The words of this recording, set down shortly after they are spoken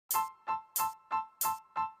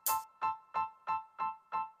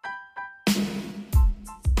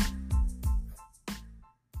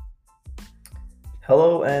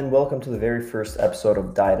Hello, and welcome to the very first episode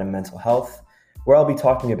of Diet and Mental Health, where I'll be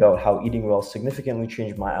talking about how eating well significantly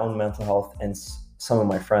changed my own mental health and some of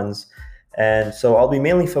my friends. And so I'll be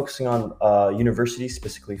mainly focusing on university,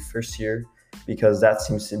 specifically first year, because that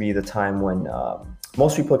seems to be the time when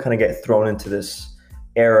most people kind of get thrown into this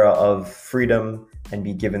era of freedom and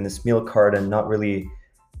be given this meal card and not really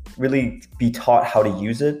be taught how to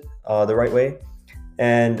use it the right way.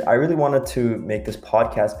 And I really wanted to make this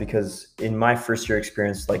podcast because in my first year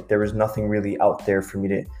experience, like there was nothing really out there for me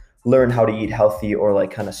to learn how to eat healthy or like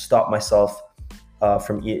kind of stop myself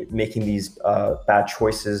from making these bad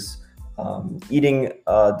choices, eating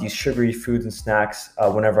these sugary foods and snacks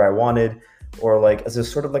whenever I wanted, or like as a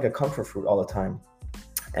sort of like a comfort food all the time.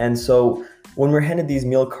 And so when we're handed these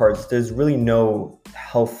meal cards, there's really no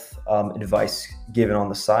health advice given on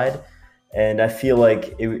the side. And I feel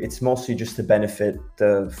like it's mostly just to benefit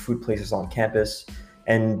the food places on campus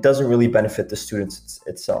and doesn't really benefit the students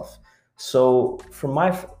itself. So from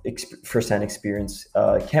my firsthand experience,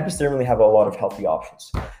 campus didn't really have a lot of healthy options.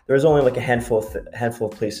 There was only like a handful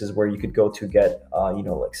of places where you could go to get,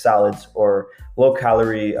 like salads or low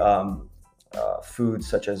calorie foods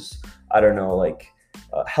such as, I don't know, like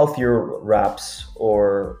healthier wraps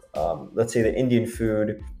or let's say the Indian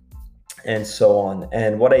food and so on.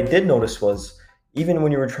 And what I did notice was even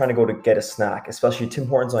when you were trying to go to get a snack, especially Tim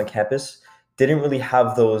Hortons on campus, didn't really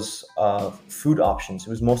have those food options.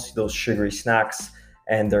 It was mostly those sugary snacks,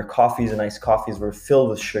 and their coffees and iced coffees were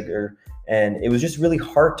filled with sugar. And it was just really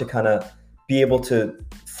hard to kind of be able to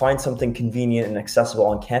find something convenient and accessible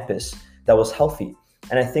on campus that was healthy.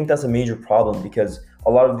 And I think that's a major problem because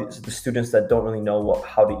a lot of the students that don't really know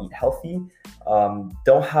how to eat healthy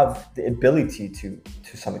don't have the ability to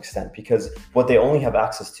some extent, because what they only have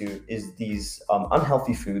access to is these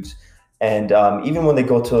unhealthy foods. And even when they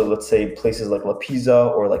go to, let's say, places like La Pizza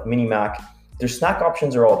or like Mini Mac, their snack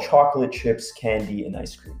options are all chocolate, chips, candy, and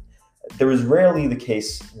ice cream. There was rarely the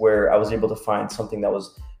case where I was able to find something that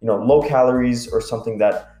was, low calories or something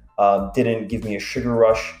that didn't give me a sugar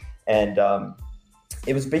rush. And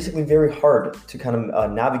it was basically very hard to kind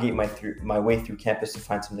of navigate my way through campus to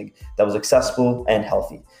find something that was accessible and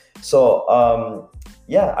healthy. So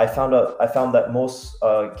I found that most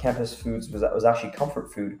campus foods was actually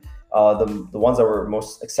comfort food, the ones that were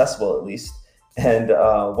most accessible at least. And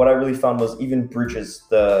what I really found was even Bridges,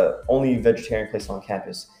 the only vegetarian place on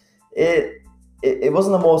campus, it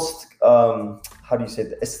wasn't the most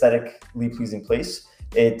aesthetically pleasing place.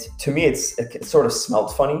 To me, it sort of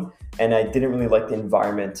smelled funny, and I didn't really like the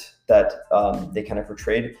environment that they kind of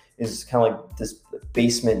portrayed. Is kind of like this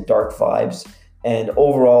basement, dark vibes, and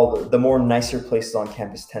overall, the more nicer places on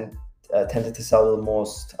campus tended to sell the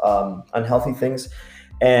most unhealthy things.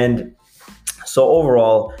 And so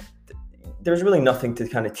overall, there's really nothing to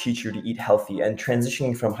kind of teach you to eat healthy, and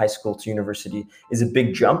transitioning from high school to university is a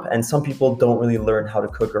big jump, and some people don't really learn how to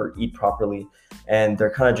cook or eat properly, and they're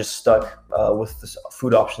kind of just stuck with the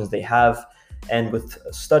food options they have. And with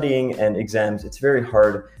studying and exams, it's very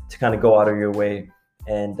hard to kind of go out of your way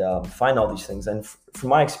and find all these things. And from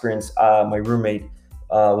my experience, my roommate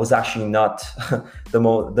was actually not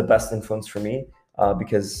the best influence for me.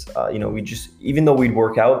 Because even though we'd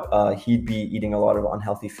work out, he'd be eating a lot of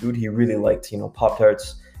unhealthy food. He really liked,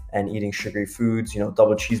 Pop-Tarts and eating sugary foods,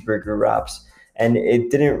 double cheeseburger wraps. And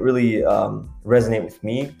it didn't really resonate with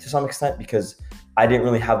me to some extent because I didn't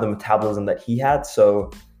really have the metabolism that he had.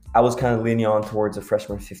 So I was kind of leaning on towards a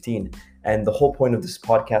freshman 15. And the whole point of this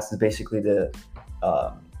podcast is basically to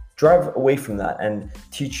drive away from that and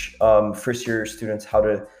teach first year students how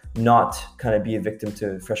to not kind of be a victim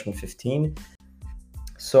to freshman 15.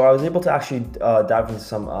 So I was able to actually dive into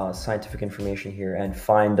some scientific information here and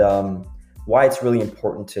find why it's really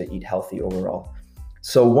important to eat healthy overall.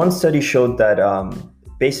 So one study showed that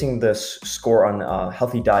basing the score on a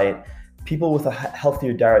healthy diet, people with a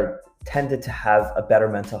healthier diet tended to have a better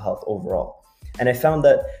mental health overall. And I found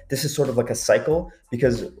that this is sort of like a cycle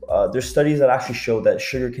because there's studies that actually show that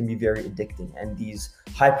sugar can be very addicting, and these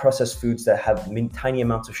high processed foods that have tiny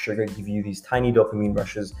amounts of sugar give you these tiny dopamine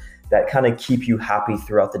rushes that kind of keep you happy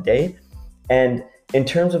throughout the day. And in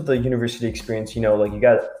terms of the university experience, you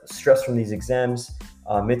got stress from these exams,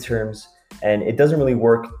 midterms, and it doesn't really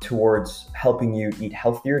work towards helping you eat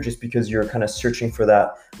healthier just because you're kind of searching for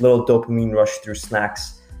that little dopamine rush through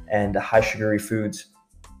snacks and high sugary foods.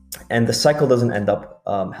 And the cycle doesn't end up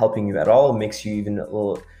helping you at all. It makes you even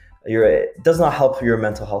it does not help your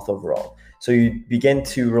mental health overall. So you begin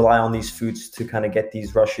to rely on these foods to kind of get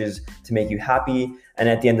these rushes to make you happy. And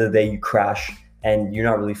at the end of the day, you crash and you're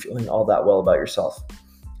not really feeling all that well about yourself.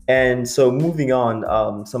 And so moving on,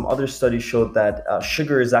 some other studies showed that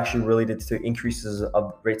sugar is actually related to increases of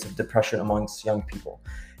rates of depression amongst young people.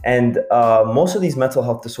 And most of these mental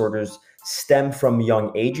health disorders stem from young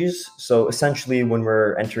ages. So essentially, when we're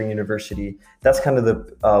entering university, that's kind of the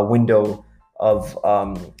window of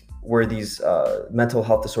where these mental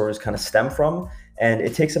health disorders kind of stem from. And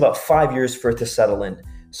it takes about 5 years for it to settle in.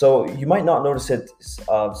 So you might not notice it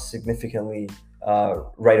significantly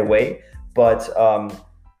right away, but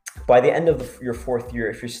by the end of your fourth year,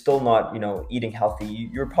 if you're still not, eating healthy,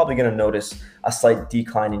 you're probably going to notice a slight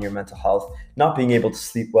decline in your mental health, not being able to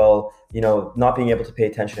sleep well, not being able to pay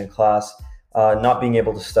attention in class, not being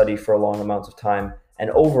able to study for a long amounts of time.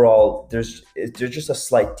 And overall, there's just a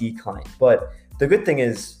slight decline. But the good thing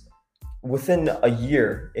is, within a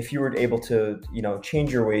year, if you were able to, change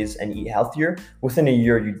your ways and eat healthier, within a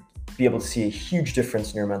year, you'd be able to see a huge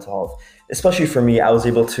difference in your mental health. Especially for me, I was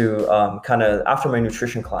able to kind of, after my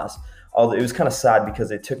nutrition class, although it was kind of sad because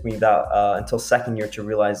it took me that until second year to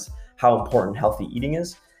realize how important healthy eating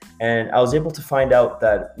is. And I was able to find out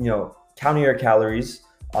that, counting your calories,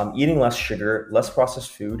 eating less sugar, less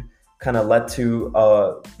processed food, kind of led to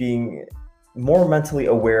being more mentally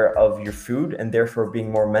aware of your food and therefore being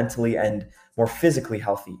more mentally and more physically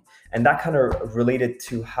healthy. And that kind of related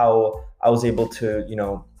to how I was able to,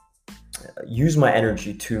 use my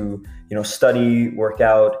energy to, study, work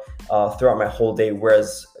out throughout my whole day.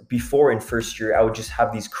 Whereas before in first year, I would just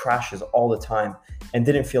have these crashes all the time and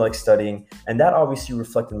didn't feel like studying. And that obviously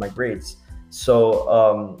reflected my grades.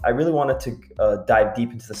 So I really wanted to dive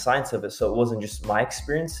deep into the science of it. So it wasn't just my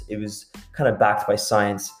experience, it was kind of backed by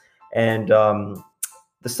science. And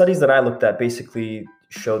the studies that I looked at basically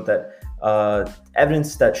showed that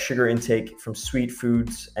evidence that sugar intake from sweet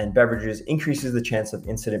foods and beverages increases the chance of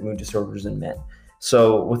incident mood disorders in men.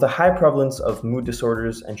 So with a high prevalence of mood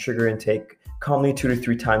disorders and sugar intake, commonly 2 to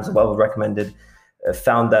 3 times the level recommended,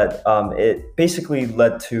 found that it basically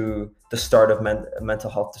led to the start of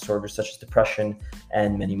mental health disorders such as depression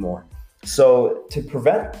and many more. So to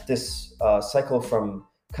prevent this cycle from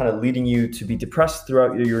kind of leading you to be depressed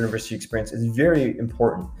throughout your university experience, is very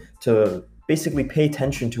important to basically pay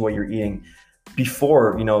attention to what you're eating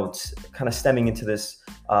before, kind of stemming into this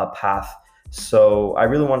path. So I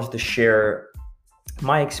really wanted to share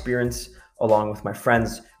my experience along with my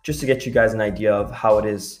friends, just to get you guys an idea of how it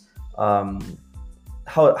is, how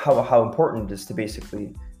important it is to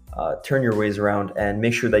basically turn your ways around and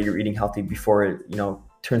make sure that you're eating healthy before it,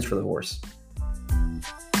 turns for the worse.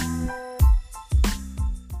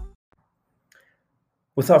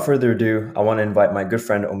 Without further ado, I want to invite my good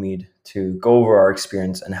friend Omid to go over our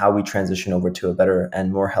experience and how we transition over to a better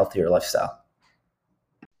and more healthier lifestyle.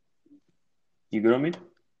 You good, Omid?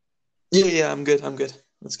 Yeah, I'm good.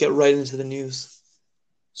 Let's get right into the news.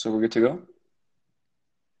 So we're good to go?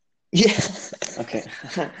 Yeah. Okay.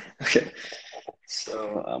 Okay.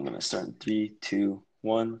 So I'm going to start in 3, 2,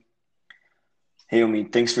 1. Hey,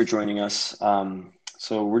 Omid, thanks for joining us.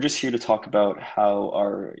 So we're just here to talk about how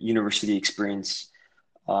our university experience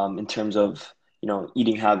in terms of,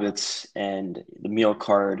 eating habits and the meal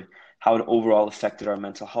card, how it overall affected our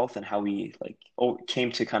mental health and how we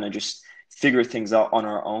came to kind of just figure things out on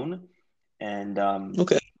our own and,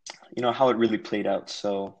 Okay. How it really played out.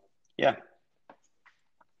 So, yeah.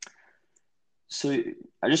 So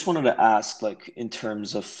I just wanted to ask, in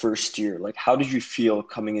terms of first year, how did you feel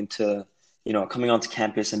coming onto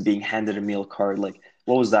campus and being handed a meal card? What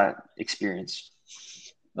was that experience?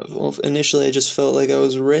 Well, initially I just felt like I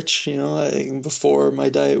was rich, before my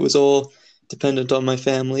diet was all dependent on my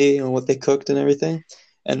family, what they cooked and everything.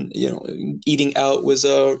 And, eating out was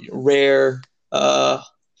a rare,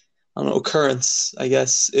 occurrence, I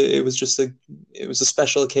guess. It was it was a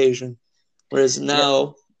special occasion. Whereas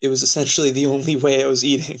now it was essentially the only way I was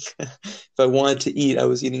eating. If I wanted to eat, I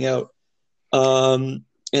was eating out. And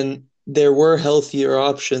there were healthier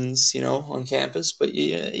options, on campus, but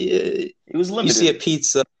it was limited. You see a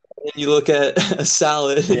pizza and you look at a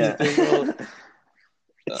salad and you think,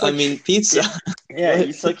 well, pizza. Yeah,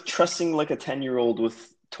 it's like trusting a 10-year-old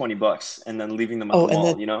with $20 and then leaving them at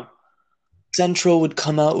the mall, Central would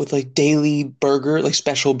come out with daily burger,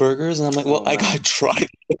 special burgers, and I'm like, well, I gotta try.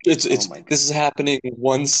 This is happening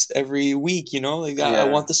once every week, I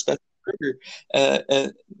want the special burger,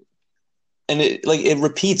 and it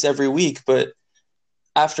repeats every week. But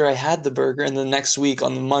after I had the burger, and the next week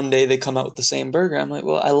on the Monday they come out with the same burger, I'm like,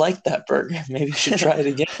 well, I like that burger. Maybe I should try it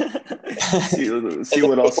again. see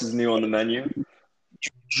what else is new on the menu.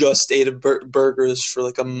 Just ate burgers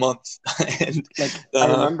for a month. And I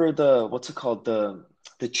remember the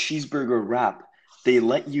cheeseburger wrap. They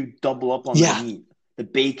let you double up on the meat, the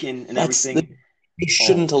bacon and everything. they Oh,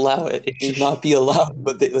 shouldn't allow it. It they should sh- not be allowed,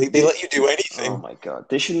 but they they let you do oh anything. my God.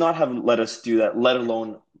 They should not have let us do that, let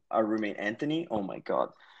alone our roommate Anthony. Oh my God.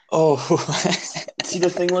 Oh, See, the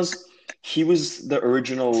thing was, he was the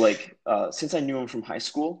original, like, since I knew him from high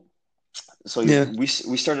school. So yeah. we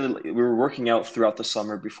started, we were working out throughout the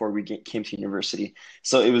summer before we came to university.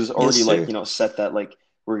 So it was Yes, already like, sir. set that like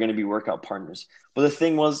we're going to be workout partners. But the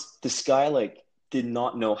thing was, this guy like did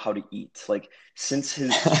not know how to eat. Like since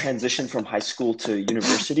his transition from high school to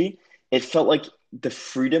university, it felt like the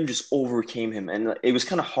freedom just overcame him. And it was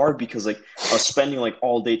kind of hard because like I was spending like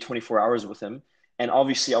all day 24 hours with him. And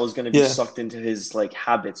obviously I was going to be Yeah, sucked into his like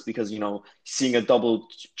habits because, seeing a double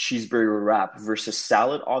cheeseburger wrap versus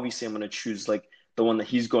salad, obviously I'm going to choose like the one that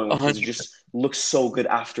he's going with because it 100. just looks so good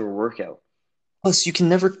after a workout. Plus, you can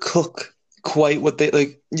never cook quite what they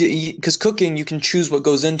like, because cooking, you can choose what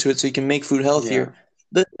goes into it, so you can make food Yeah, healthier.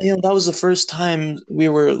 That was the first time we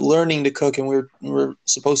were learning to cook, and we were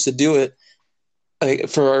supposed to do it like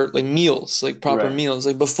for our like meals, like proper right. meals.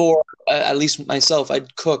 Like before, at least myself,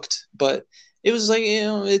 I'd cooked, but it was like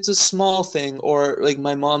it's a small thing, or like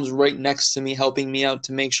my mom's right next to me helping me out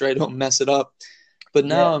to make sure I don't mess it up. But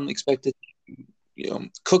now Yeah, I'm expected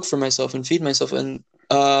cook for myself and feed myself, and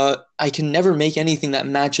I can never make anything that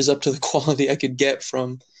matches up to the quality I could get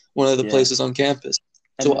from one of the yeah. places on campus.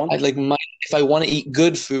 And So one, I like my if I want to eat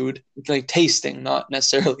good food, like tasting, not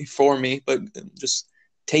necessarily for me, but just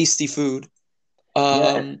tasty food.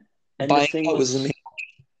 yeah, Um, and the Buying thing out was the main.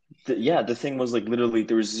 was, the thing was like literally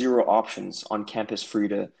there was zero options on campus for you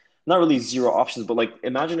to, not really zero options, but like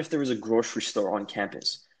imagine if there was a grocery store on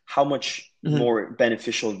campus, how much Mhm. more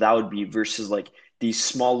beneficial that would be versus like these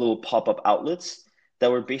small little pop-up outlets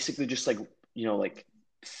that were basically just like, like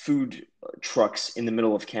food trucks in the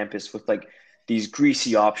middle of campus with like these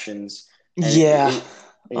greasy options. And Yeah.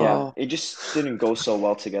 yeah, Oh, it just didn't go so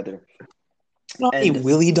well together. not any And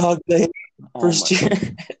Willy Dog day oh first my, year.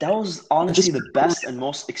 that was honestly Just the best and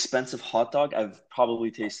most expensive hot dog I've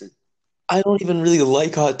probably tasted. I don't even really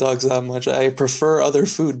like hot dogs that much. I prefer other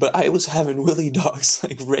food, but I was having Willy Dogs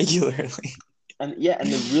like regularly. And yeah,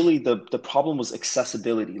 and the problem was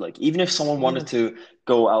accessibility. Like even if someone Yeah. wanted to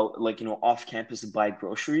go out like, off campus to buy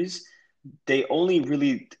groceries, they only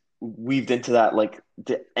really weaved into that like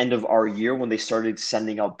the end of our year when they started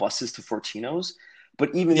sending out buses to Fortinos.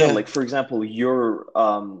 But even though, Yeah. like for example, your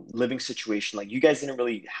living situation, like you guys didn't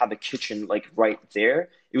really have a kitchen like right there.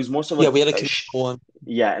 It was most of Yeah, like we had a communal one.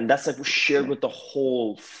 yeah, and that's like shared with the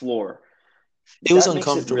whole floor. It was That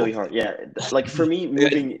makes it really uncomfortable. hard. Yeah, like for me,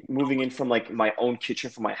 Like, moving in from like my own kitchen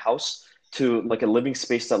from my house to like a living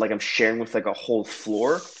space that like I'm sharing with like a whole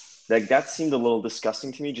floor, like that seemed a little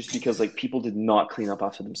disgusting to me just because like people did not clean up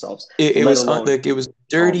after themselves, it let was alone, like it was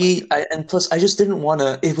oh my dirty. God. And plus, I just didn't want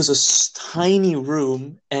to. It was a tiny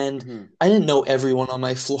room, and Mhm. I didn't know everyone on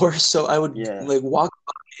my floor, so I would Yeah, like walk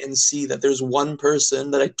by and see that there's one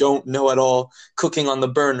person that I don't know at all cooking on the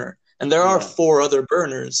burner, and there are yeah. four other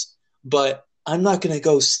burners, but I'm not gonna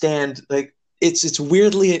go stand like it's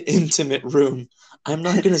weirdly an intimate room. I'm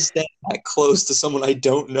not gonna stand that close to someone I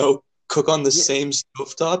don't know cook on the Yeah, same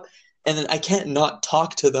stovetop, and then I can't not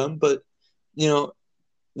talk to them, but you know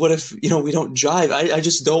what if we don't jive? I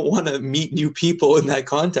just don't want to meet new people in that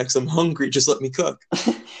context. I'm hungry. Just let me cook.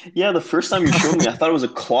 yeah. The first time you showed me, I thought it was a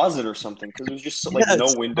closet or something because it was just so, like Yeah,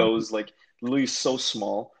 no windows, like literally so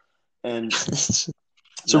small. And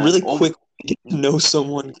it's a man, really over quick way to get to know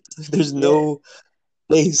someone. There's yeah, no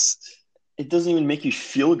place. it doesn't even make you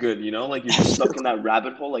feel good, like you're just stuck in that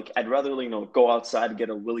rabbit hole. Like I'd rather, go outside and get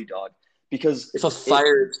a willy dog because If a it,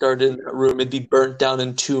 fire started in that room, it'd be burnt down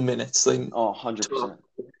in 2 minutes. Like, oh, 100%.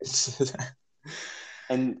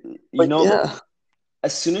 And but yeah,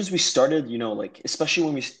 as soon as we started, like especially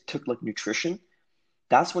when we took like nutrition,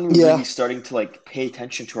 that's when we were yeah, really starting to like pay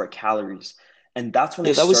attention to our calories. And that's when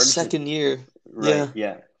I yeah. That was started to, second year. right, Yeah,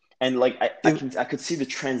 yeah. And like it, I could see the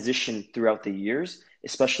transition throughout the years,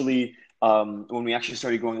 especially when we actually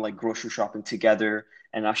started going like grocery shopping together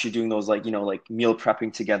and actually doing those like, like meal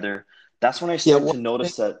prepping together. That's when I yeah. started One to thing.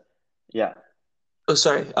 notice that, yeah, Oh,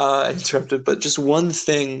 sorry, I interrupted. But just one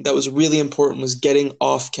thing that was really important was getting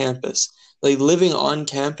off campus. Like living on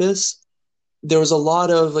campus, there was a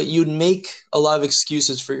lot of like you'd make a lot of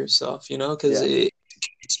excuses for yourself, because yeah,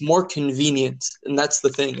 it's more convenient, and that's the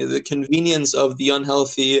thing, the convenience of the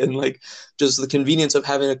unhealthy and like just the convenience of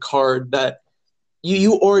having a card that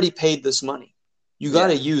you already paid this money, you got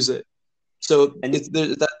yeah. to use it. So And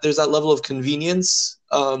there's that level of convenience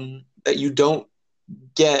that you don't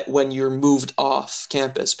get when you're moved off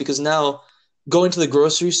campus because now going to the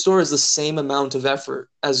grocery store is the same amount of effort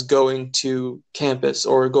as going to campus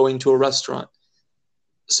or going to a restaurant.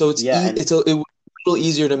 So yeah, and it would be little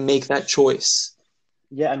easier to make that choice.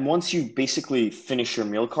 Yeah, and once you basically finish your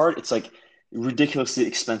meal card, it's like ridiculously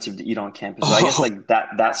expensive to eat on campus. So I guess Oh, like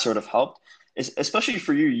that sort of helped. Especially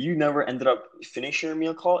for you, you never ended up finishing your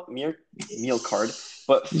meal card.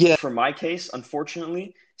 But yeah, for my case,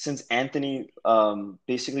 unfortunately, since Anthony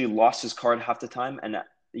basically lost his card half the time and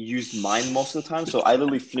used mine most of the time, so I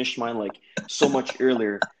literally finished mine like so much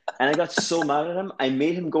earlier. And I got so mad at him, I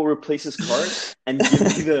made him go replace his card and give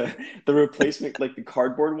me the replacement, like the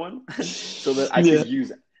cardboard one, so that I yeah, could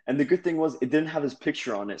use it. And the good thing was it didn't have his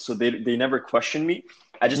picture on it, so they never questioned me.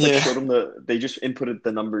 I just like yeah, showed them they just inputted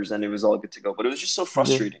the numbers and it was all good to go. But it was just so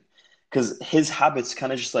yeah, frustrating because his habits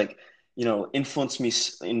kind of just like, influenced me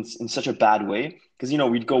in such a bad way. Because,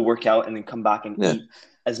 we'd go work out and then come back and yeah. eat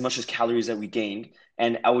as much as calories that we gained.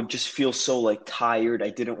 And I would just feel so like tired. I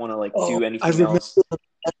didn't want to like Oh, do I anything remember else. the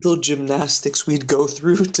mental gymnastics we'd go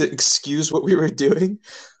through to excuse what we were doing.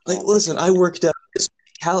 Like, Oh my listen, I God. worked out this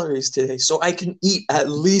many calories today, so I can eat at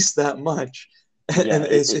least that much. Yeah, And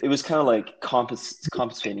it was kind of like it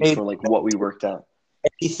compensating made for like what we worked out.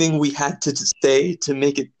 anything we had to say to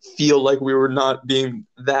make it feel like we were not being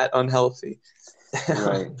that unhealthy.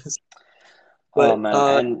 Right. Oh But man.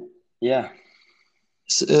 And yeah.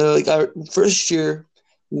 like our first year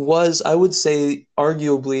was, I would say,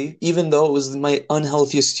 arguably, even though it was my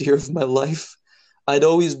unhealthiest year of my life, I'd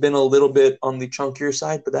always been a little bit on the chunkier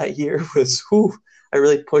side, but that year was, whew, I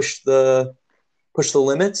really pushed the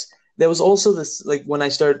limits. There was also this, like when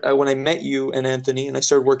I met you and Anthony, and I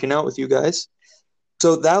started working out with you guys.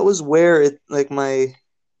 So that was where it like my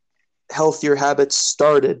healthier habits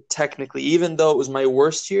started technically, even though it was my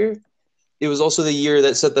worst year. It was also the year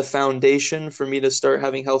that set the foundation for me to start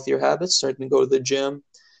having healthier habits, starting to go to the gym.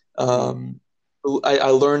 Mhm. Um, I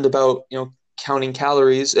learned about counting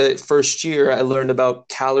calories. First year, I learned about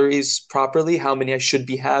calories properly, how many I should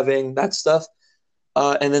be having, that stuff.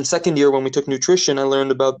 And then second year, when we took nutrition, I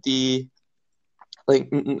learned about the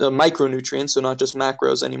micronutrients, so not just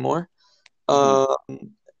macros anymore. Mhm.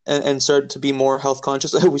 Um, and started to be more health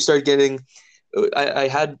conscious. We started getting I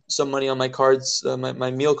had some money on my cards,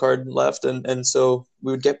 my meal card left, and so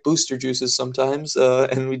we would get booster juices sometimes,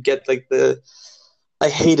 and we'd get like I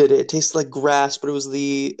hated it. It tasted like grass, but it was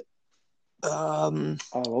the um,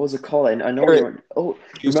 Oh, what was it called? I know what you carrot want. Oh,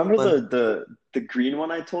 juice remember one. the green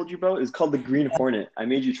one I told you about? It's called the Green Hornet. I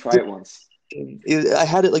made you try it once. I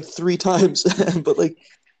had it like three times, but like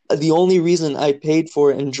the only reason I paid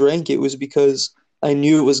for it and drank it was because I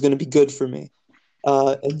knew it was going to be good for me,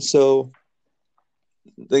 and so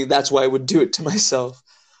like, that's why I would do it to myself.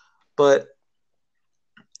 But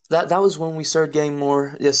that was when we started getting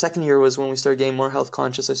more. Yeah, second year was when we started getting more health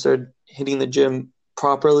conscious. I started hitting the gym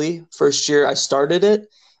properly. First year I started it,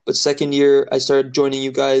 but second year I started joining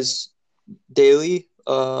you guys daily,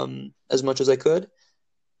 as much as I could.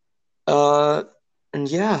 Uh, and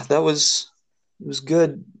yeah, that was it was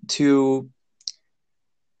good to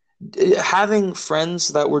having friends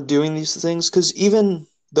that were doing these things because even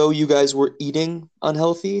though you guys were eating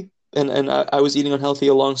unhealthy and I was eating unhealthy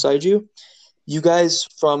alongside you, you guys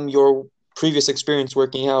from your previous experience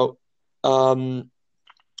working out, um,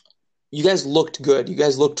 you guys looked good. You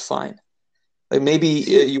guys looked fine. Like maybe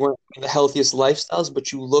See, you weren't the healthiest lifestyles,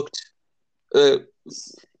 but uh,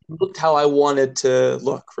 you looked how I wanted to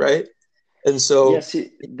look, right? And yeah, so,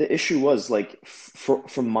 see, the issue was like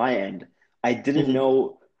from my end, I didn't mhm,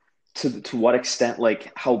 know to what extent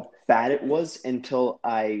like how bad it was until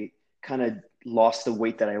I kind of lost the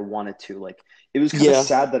weight that I wanted to. Like it was kind of yeah,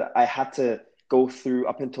 sad that I had to go through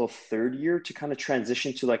up until third year to kind of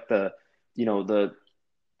transition to like you know, the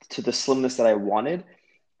to the slimness that I wanted.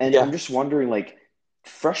 And I'm yeah. just wondering, like,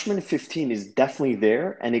 freshman 15 is definitely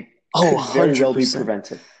there, and it Oh, could very well be 100%.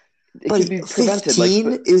 prevented. It But could be prevented, like, 15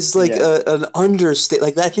 but is like yeah, an understate.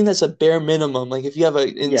 Like I think that's a bare minimum. Like if you have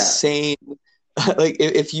an yeah. insane, like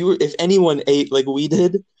if anyone ate like we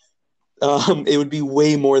did, it would be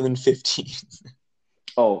way more than 15.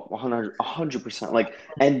 Oh, 100%. Like,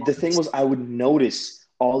 and the thing was, I would notice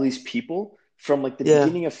all these people from like the Yeah,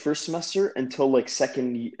 beginning of first semester until like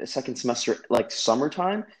second semester, like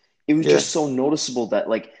summertime. It was yeah. just so noticeable that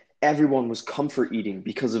like everyone was comfort eating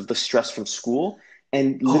because of the stress from school,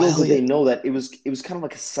 and Oh, little hell did yeah. they know that it was kind of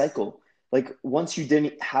like a cycle. Like once you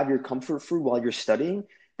didn't have your comfort food while you're studying,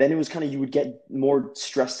 then it was kind of you would get more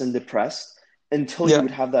stressed and depressed until you Yeah,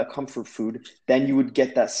 would have that comfort food. Then you would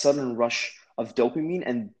get that sudden rush of dopamine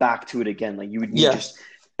and back to it again. Like you would need yeah. just,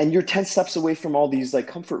 and you're 10 steps away from all these like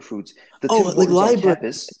comfort foods. The Oh, Tim like Hortons on library.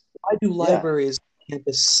 campus. Why do Yeah. libraries have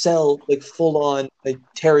to sell like full on like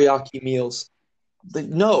teriyaki meals? Like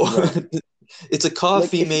no, Right. It's a Like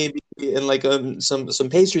coffee if maybe and like some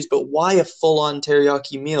pastries, but why a full-on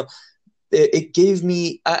teriyaki meal? It gave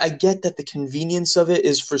me, I get that the convenience of it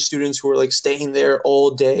is for students who are like staying there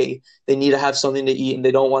all day. They need to have something to eat and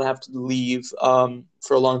they don't want to have to leave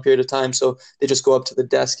for a long period of time. So they just go up to the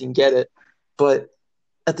desk and get it. But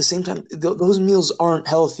at the same time, those meals aren't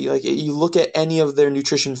healthy. Like you look at any of their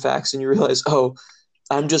nutrition facts and you realize, oh,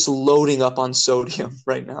 I'm just loading up on sodium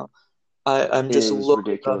right now. I'm it just is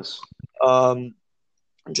loading up ridiculous. um,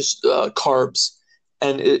 just carbs,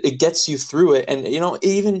 and it gets you through it. And it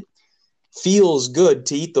even feels good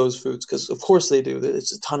to eat those foods because, of course, they do.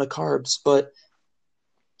 It's a ton of carbs, but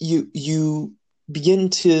you begin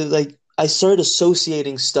to like. I started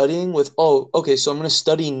associating studying with, oh, okay, so I'm going to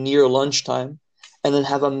study near lunchtime and then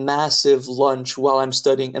have a massive lunch while I'm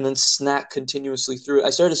studying and then snack continuously through it.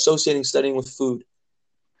 I started associating studying with food.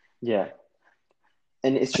 Yeah.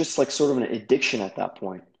 And it's just like sort of an addiction at that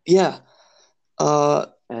point. Yeah. Uh,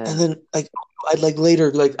 and And then like I'd like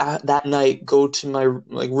later like that night go to my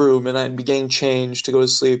like room and I'd be getting changed to go to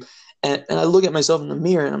sleep, and I look at myself in the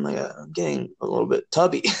mirror and I'm like I'm getting a little bit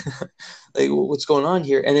tubby, like what's going on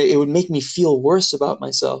here? And it would make me feel worse about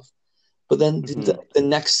myself. But then mhm. the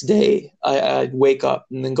next day I'd wake up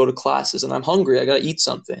and then go to classes and I'm hungry. I gotta eat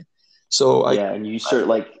something. So Yeah, and you start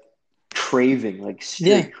like craving, like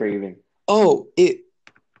yeah. straight craving. Oh,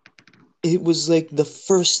 it was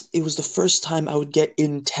the first time I would get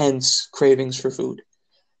intense cravings for food.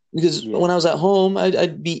 Because Yeah. when I was at home,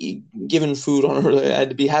 I'd be given food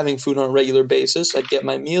I'd be having food on a regular basis. I'd get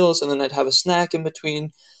my meals and then I'd have a snack in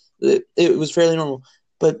between. It was fairly normal.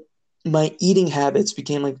 But my eating habits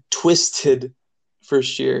became like twisted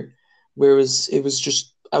first year, where it was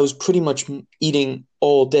just I was pretty much eating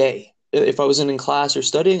all day. If I wasn't in class or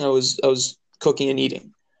studying, I was cooking and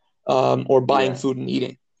eating, or buying Yeah. food and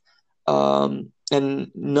eating,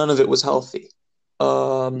 and none of it was healthy.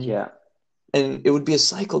 Um, Yeah. and it would be a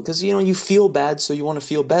cycle because you feel bad, so you want to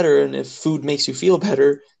feel better, and if food makes you feel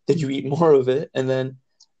better, then you eat more of it, and then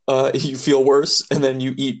you feel worse, and then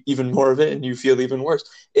you eat even more of it, and you feel even worse.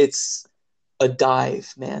 It's a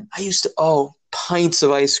dive, man. I used to pints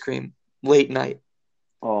of ice cream late night,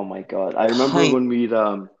 Oh my God. I remember pint. when we'd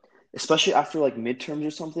especially after like midterms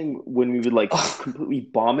or something, when we would like Oh, completely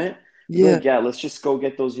bomb it, we'd be yeah, like, yeah, let's just go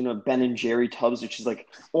get those, Ben and Jerry tubs, which is like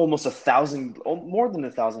almost more than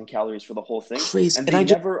 1,000 calories for the whole thing. crazy. And And they I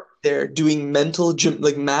just never there doing mental gym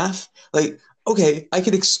like math, like okay, I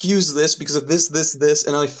could excuse this because of this,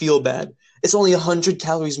 and I feel bad. It's only 100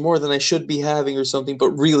 calories more than I should be having or something,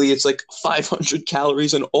 but really it's like 500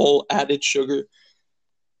 calories and all added sugar.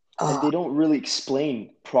 and Ah, they don't really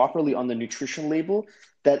explain properly on the nutrition label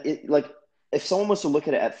that it like if someone was to look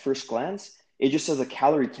at it at first glance, it just says a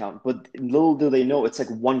calorie count, but little do they know it's like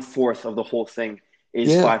 1/4 of the whole thing is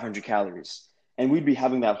yeah. 500 calories, and we'd be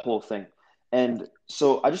having that whole thing. And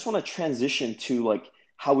so I just want to transition to like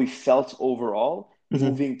how we felt overall Hmm.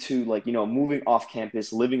 moving to like moving off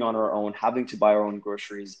campus, living on our own, having to buy our own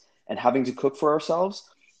groceries, and having to cook for ourselves.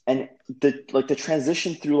 And the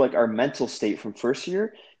transition through like our mental state from first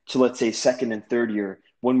year to, let's say, second and third year,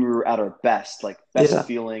 when we were at our best, like best Yeah.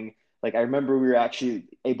 feeling. Like I remember we were actually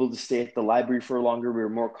able to stay at the library for longer. We were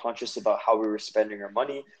more conscious about how we were spending our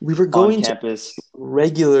money We were on going to campus.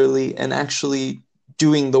 regularly and actually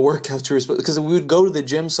doing the workouts we were supposed because we would go to the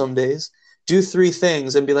gym some days, do three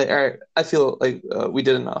things, and be like, all right, I feel like we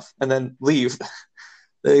did enough, and then leave.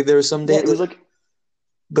 There were some Yeah, days, it was like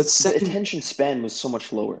but the second, attention span was so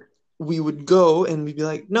much lower. we would go and we'd be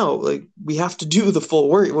like, no, like we have to do the full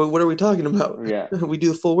work. What are we talking about? Yeah. We do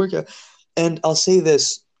the full workout. And I'll say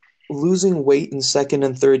this, losing weight in second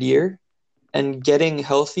and third year and getting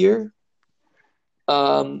healthier,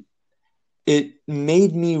 um, it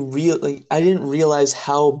made me real like I didn't realize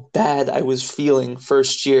how bad I was feeling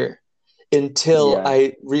first year until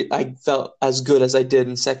Yeah. I felt as good as I did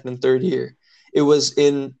in second and third year. It was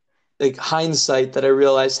in like hindsight that I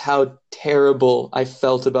realized how terrible I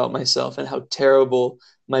felt about myself and how terrible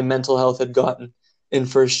my mental health had gotten in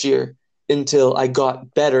first year until I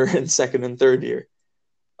got better in second and third year.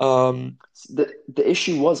 The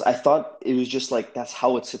issue was I thought it was just like that's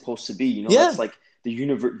how it's supposed to be. Yeah, That's like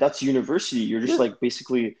that's university. You're just yeah, like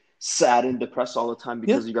basically sad and depressed all the time yeah.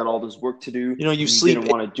 because you got all this work to do You and you sleep didn't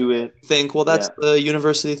want to do it. think, well, that's Yeah. the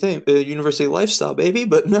university thing, the university lifestyle, baby.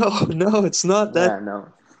 But no, no, it's not that. Yeah, no.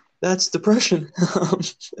 That's depression.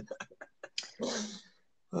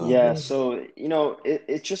 Oh Yeah, man. so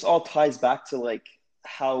it just all ties back to like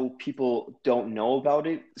how people don't know about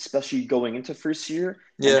it, especially going into first year,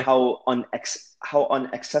 and Yeah. how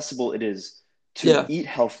unaccessible it is to Yeah. eat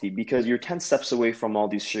healthy because you're 10 steps away from all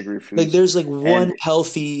these sugary Like foods. there's like one And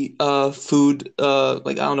healthy food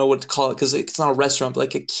like I don't know what to call it because it's not a restaurant, but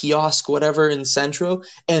like a kiosk, whatever in Centro,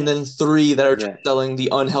 and then three that are yeah, selling the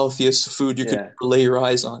unhealthiest food you could yeah. lay your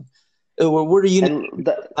eyes on. What are you gonna And do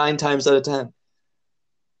that, 9 times out of 10?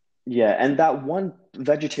 yeah, and that one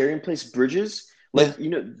vegetarian place, Bridges, Yeah.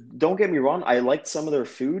 like, don't get me wrong, I liked some of their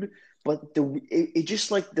food, but it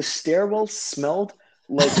just like the stairwell smelled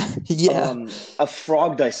like Yeah. a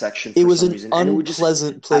frog dissection It for was some an reason. And it would just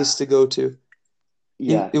unpleasant I, place to go to.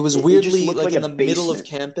 yeah, It was it just weirdly looked like like in a the middle of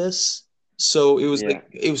basement. campus, so it was Yeah. like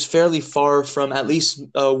it was fairly far from at least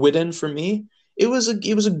Whitton for me. It was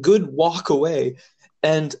a good walk away,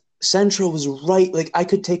 and Central was right. Like I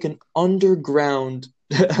could take an underground,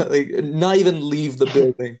 like not even leave the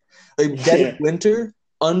building. Like dead of Yeah. winter,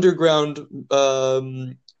 underground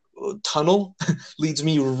tunnel leads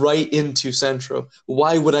me right into Central.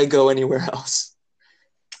 Why would I go anywhere else?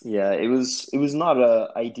 Yeah, it was not a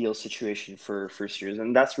ideal situation for first years,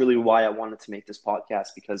 and that's really why I wanted to make this podcast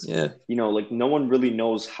because Yeah, like no one really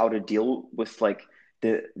knows how to deal with like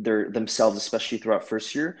their themselves, especially throughout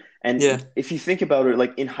first year. yeah. And if you think about it,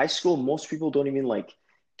 like in high school, most people don't even like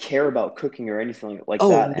care about cooking or anything like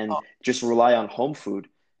that, Oh and no. just rely on home food.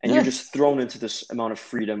 And you're Yeah. just thrown into this amount of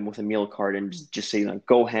freedom with a meal card and just say like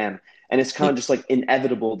go ham. And it's kind Yeah. of just like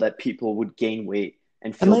inevitable that people would gain weight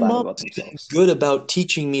and And feel my bad mom about was even themselves. good about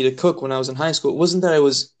teaching me to cook when I was in high school. It wasn't that I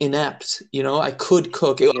was inept, I could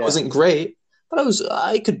cook. It Yeah. wasn't great, but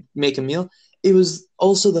I could make a meal. It was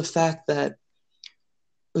also the fact that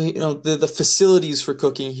the facilities for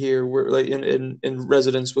cooking here were like in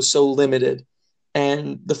residence was so limited,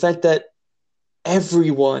 and the fact that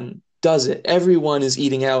everyone does it. Everyone is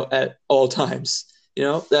eating out at all times.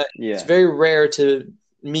 That it's Yeah. very rare to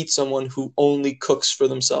meet someone who only cooks for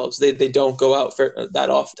themselves. They don't go out that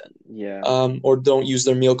often, Yeah. or don't use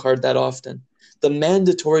their meal card that often. The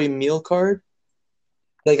mandatory meal card,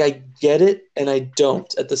 like I get it and I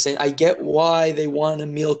don't at the same. I get why they want a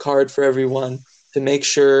meal card for everyone to make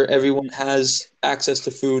sure everyone has access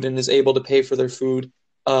to food and is able to pay for their food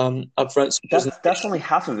up front. So there's no That's only issue.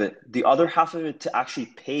 half of it. The other half of it to actually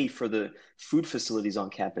pay for the food facilities on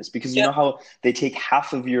campus because you Yeah, know how they take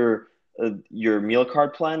half of your meal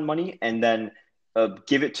card plan money and then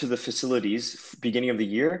give it to the facilities beginning of the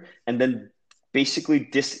year and then basically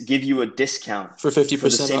give you a discount for fifty for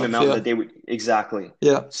the percent same off. amount Yeah, that they would exactly.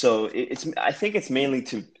 yeah, So it's I think it's mainly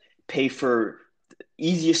to pay for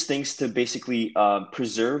easiest things to basically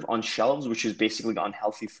preserve on shelves, which is basically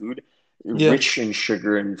unhealthy food, yeah, rich in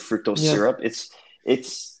sugar and fructose yeah, syrup.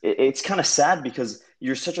 It's kind of sad because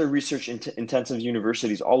you're such a research intensive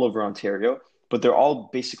universities all over Ontario, but they're all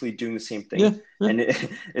basically doing the same yeah, thing. yeah. And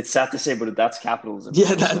it's sad to say, but that's capitalism,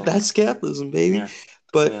 Yeah, that So that's capitalism, baby. yeah,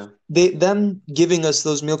 But yeah, them giving us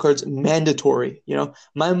those meal cards mandatory.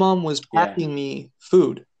 My mom was yeah, packing me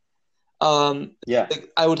food. Um, yeah,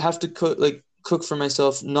 like I would have to cook for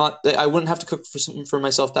myself. Not that I wouldn't have to cook for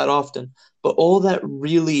myself that often, but all that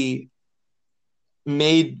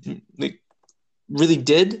made like really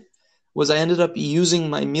did was I ended up using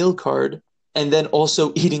my meal card and then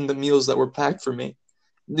also eating the meals that were packed for me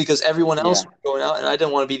because everyone else yeah, was going out and I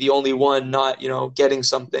didn't want to be the only one not, getting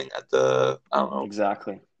something at the, I don't know,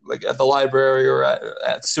 exactly. like at the library or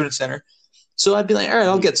at the student center. So I'd be like, all right,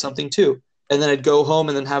 I'll Hmm. get something too. And then I'd go home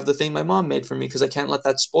and then have the thing my mom made for me because I can't let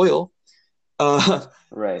that spoil. Uh,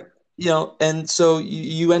 Right. and so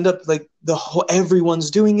you end up like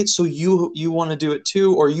everyone's doing it, so you want to do it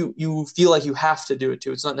too, or you feel like you have to do it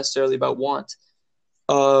too. It's not necessarily about want.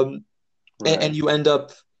 Um, and Right. you end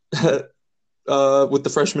up with the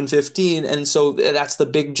freshman 15, and so that's the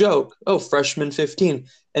big joke. Oh, freshman 15,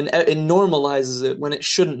 and it normalizes it when it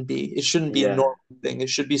shouldn't be. It shouldn't be a Yeah. normal thing. It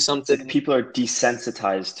should be It's like something. people are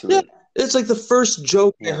desensitized to Yeah, it. it's like the first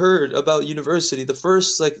joke I Yeah. heard about university. The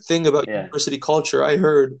first like thing about Yeah. university culture I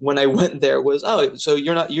heard when I went there was, "Oh, so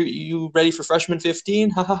you're not you ready for freshman 15?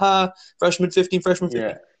 Ha ha ha! Freshman 15, freshman 15,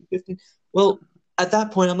 Yeah. 15." Well, at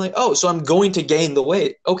that point, I'm like, "Oh, so I'm going to gain the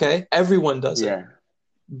weight." Okay, everyone does it, Yeah.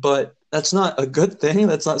 but that's not a good thing.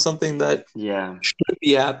 That's not something that Yeah. should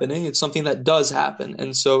be happening. It's something that does happen,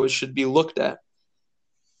 and so it should be looked at.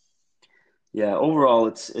 Yeah. Overall,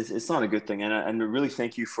 it's not a good thing, and I really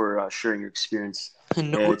thank you for sharing your experience.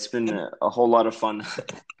 And no, It's been a whole lot of fun,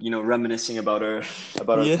 reminiscing about our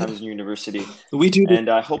yeah, times in university, we do this. and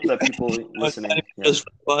I hope that people Not even listening, yeah, just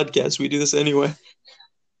for the podcast. We do this anyway.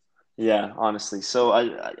 yeah, honestly. So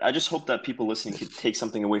I just hope that people listening could take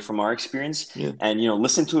something away from our experience Yeah. and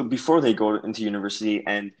listen to it before they go into university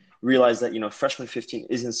and realize that, freshman 15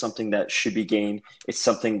 isn't something that should be gained. It's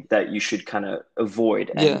something that you should kind of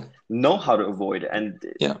avoid Yeah. and know how to avoid. And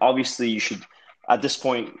Yeah. obviously you should, at this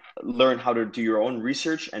point, learn how to do your own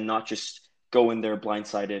research and not just go in there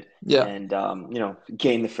blindsided Yeah. and,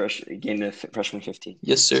 gain the freshman 15.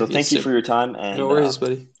 Yes, sir. So Yes, thank you sir. for your time, and No worries,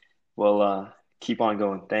 buddy. we'll keep on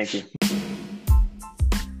going. Thank you.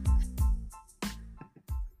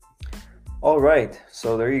 All right,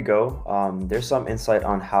 so there you go. There's some insight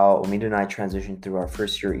on how Omid and I transitioned through our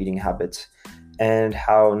first year eating habits, and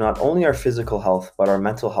how not only our physical health, but our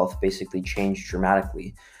mental health basically changed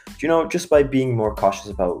dramatically, just by being more cautious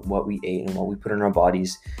about what we ate and what we put in our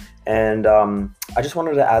bodies. And I just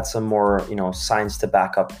wanted to add some more, science to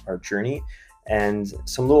back up our journey, and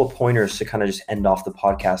some little pointers to kind of just end off the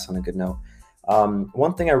podcast on a good note.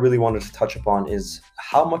 One thing I really wanted to touch upon is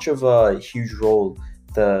how much of a huge role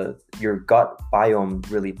your gut biome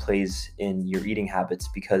really plays in your eating habits,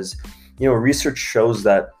 because research shows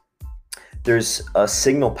that there's a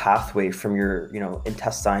signal pathway from your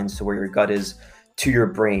intestines to where your gut is to your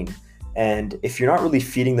brain, and if you're not really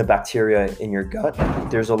feeding the bacteria in your gut,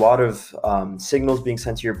 there's a lot of signals being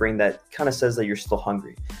sent to your brain that kind of says that you're still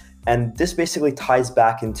hungry. And this basically ties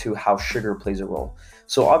back into how sugar plays a role.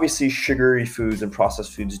 So obviously sugary foods and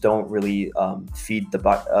processed foods don't really feed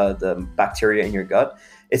the bacteria in your gut.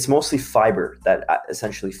 It's mostly fiber that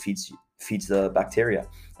essentially feeds the bacteria.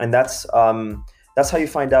 And that's how you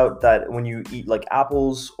find out that when you eat like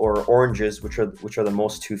apples or oranges, which are the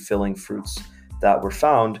most two filling fruits that were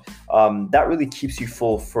found, that really keeps you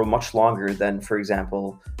full for much longer than, for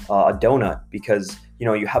example, a donut, because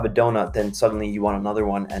you have a donut, then suddenly you want another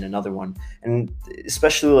one and another one. And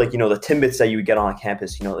especially like, the Timbits that you would get on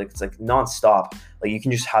campus, it's like nonstop. Like you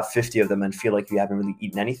can just have 50 of them and feel like you haven't really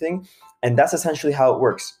eaten anything. And that's essentially how it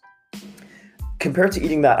works. Compared to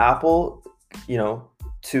eating that apple,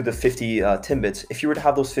 to the 50 Timbits, if you were to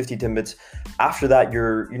have those 50 Timbits, after that,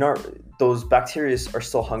 those bacteria are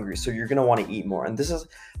still hungry. So you're going to want to eat more. And this is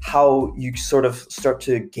how you sort of start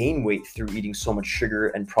to gain weight through eating so much sugar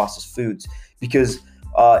and processed foods. Because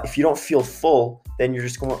if you don't feel full, then you're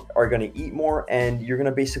just going to eat more, and you're going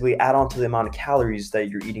to basically add on to the amount of calories that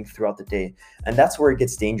you're eating throughout the day. And that's where it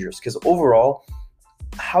gets dangerous, because overall,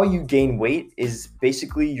 how you gain weight is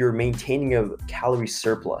basically you're maintaining a calorie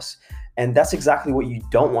surplus. And that's exactly what you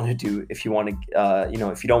don't want to do if you want to,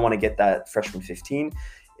 if you don't want to get that freshman 15.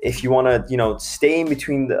 If you want to, stay in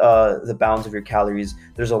between the bounds of your calories,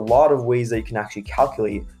 there's a lot of ways that you can actually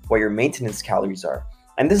calculate what your maintenance calories are.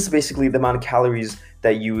 And this is basically the amount of calories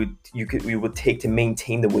that you would take to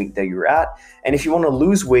maintain the weight that you're at. And if you want to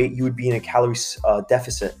lose weight, you would be in a calorie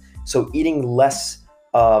deficit. So eating less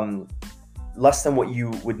than what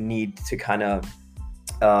you would need to kind of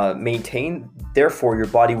maintain. Therefore, your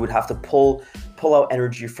body would have to pull out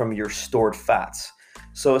energy from your stored fats.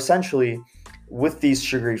 So essentially, with these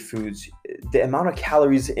sugary foods, the amount of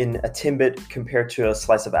calories in a Timbit compared to a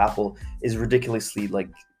slice of apple is ridiculously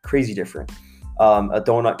crazy different. A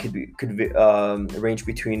donut could range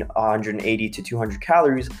between 180 to 200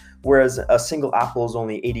 calories, whereas a single apple is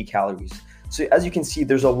only 80 calories. So as you can see,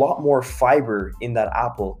 there's a lot more fiber in that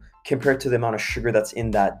apple compared to the amount of sugar that's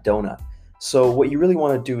in that donut. So what you really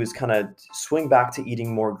want to do is kind of swing back to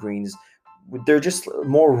eating more greens. They're just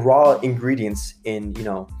more raw ingredients in,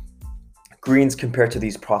 greens compared to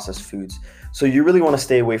these processed foods. So you really want to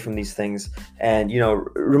stay away from these things, and,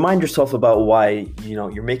 remind yourself about why,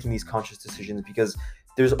 you're making these conscious decisions, because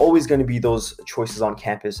there's always going to be those choices on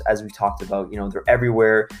campus, as we talked about. They're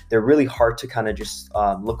everywhere. They're really hard to kind of just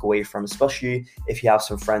look away from, especially if you have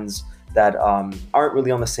some friends that aren't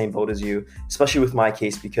really on the same boat as you, especially with my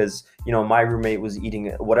case, because, my roommate was eating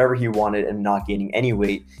whatever he wanted and not gaining any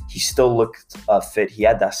weight. He still looked fit. He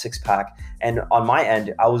had that six pack. And on my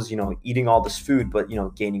end, I was, eating all this food, but,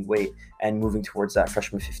 gaining weight and moving towards that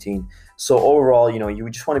freshman 15. So overall, you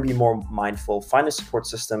just want to be more mindful, find a support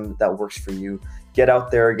system that works for you, get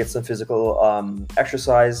out there, get some physical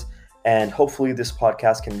exercise, and hopefully this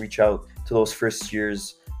podcast can reach out to those first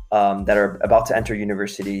years that are about to enter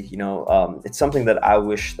university. It's something that I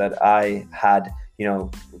wish that I had,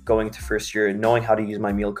 going to first year and knowing how to use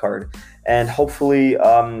my meal card. And hopefully,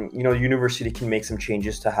 university can make some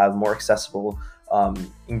changes to have more accessible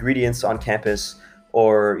ingredients on campus,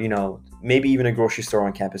 or, maybe even a grocery store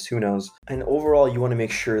on campus, who knows. And overall, you want to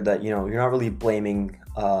make sure that, you're not really blaming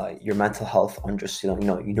your mental health on just,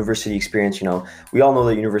 university experience. We all know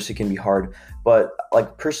that university can be hard, but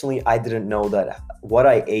like personally, I didn't know that what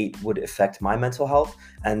I ate would affect my mental health.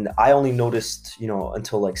 And I only noticed,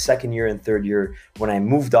 until like second year and third year when I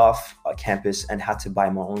moved off campus and had to buy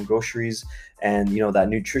my own groceries. And, that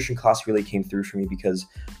nutrition class really came through for me because,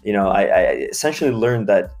 I essentially learned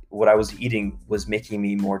that what I was eating was making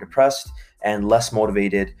me more depressed and less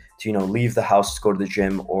motivated to, leave the house to go to the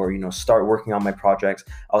gym or, start working on my projects.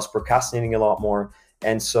 I was procrastinating a lot more.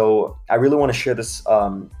 And so I really want to share this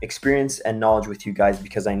experience and knowledge with you guys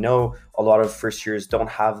because I know a lot of first years don't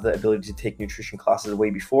have the ability to take nutrition classes way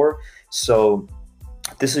before. So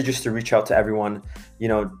this is just to reach out to everyone,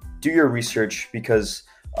 do your research because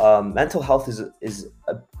mental health is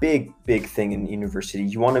a big thing in university.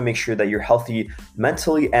 You want to make sure that you're healthy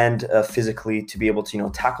mentally and physically to be able to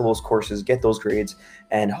tackle those courses, get those grades,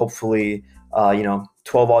 and hopefully 12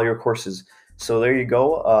 all your courses. So there you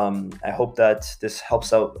go. I hope that this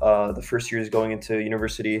helps out the first years going into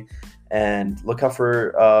university, and look out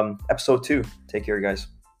for episode 2. Take care, guys.